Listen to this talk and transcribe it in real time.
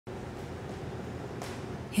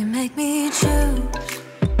You make me choose,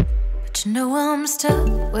 but you know I'm stuck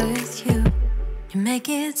with you. You make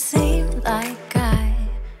it seem like I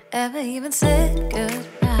ever even said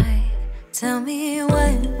goodbye. Tell me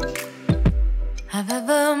when I've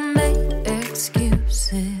ever made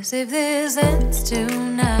excuses. If this ends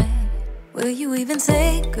tonight, will you even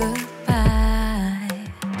say goodbye?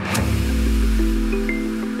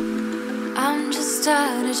 I'm just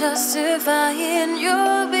tired of justifying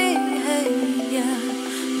your behavior,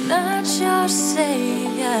 not your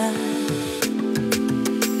savior.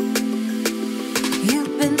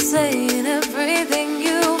 You've been saying everything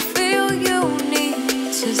you feel you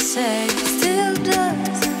need to say, still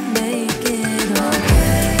doesn't make it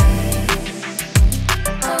okay.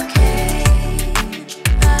 Okay,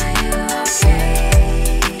 are you okay?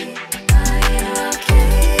 Are you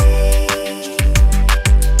okay?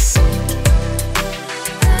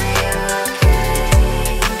 Are you okay?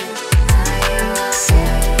 Are you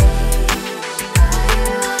okay?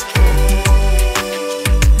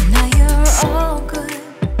 Now you're all good.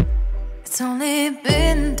 It's only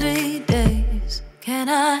been 3 days. Can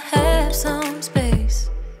I have some space?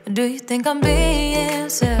 Or do you think I'm being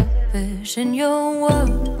selfish in your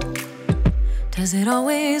world? Does it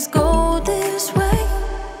always go this way?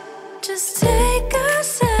 Just take a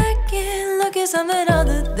second, look at something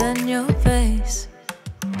other than your face.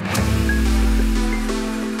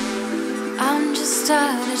 I'm just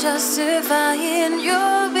tired of justifying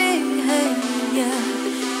your behavior,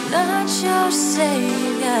 not your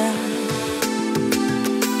savior.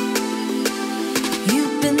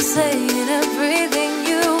 You've been saying everything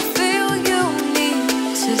you feel you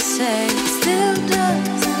need to say, still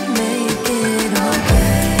doesn't make it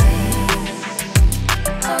okay.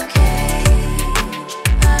 Okay,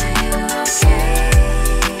 are you okay?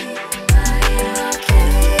 Are you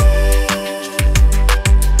okay?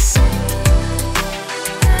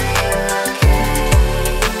 Are you okay?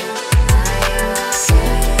 Are you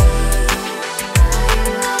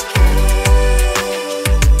okay?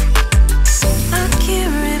 I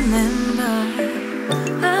can't remember,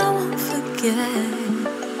 I won't forget.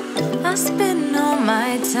 I spend all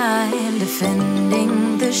my time defending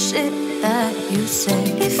the shit that you say.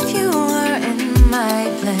 If you were in my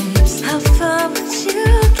place, how far would you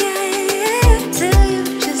get till you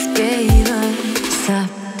just gave up?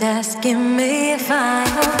 Stopped asking me if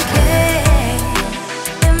I'm okay.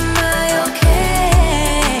 Am I okay?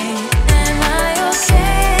 Am I okay?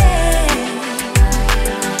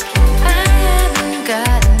 I haven't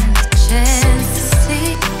gotten the chance to see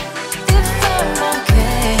if I'm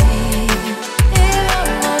okay. If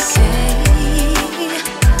I'm okay.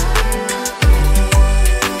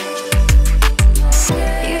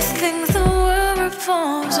 You think the world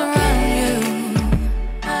revolves around you.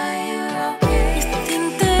 You think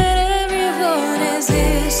that everyone is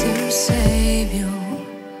here to save you.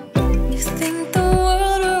 You think the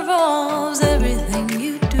world revolves everything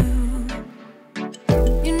you do.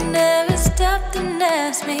 You never stopped and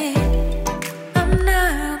asked me, I'm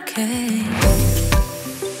not okay.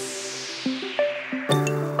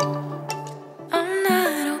 I'm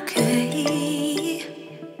not okay.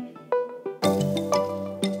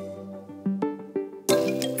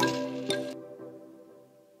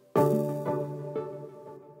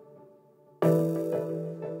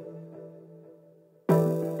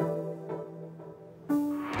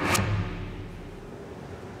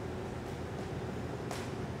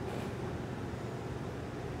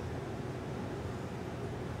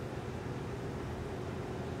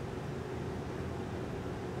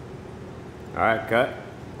 All right, cut.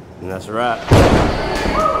 And that's a wrap.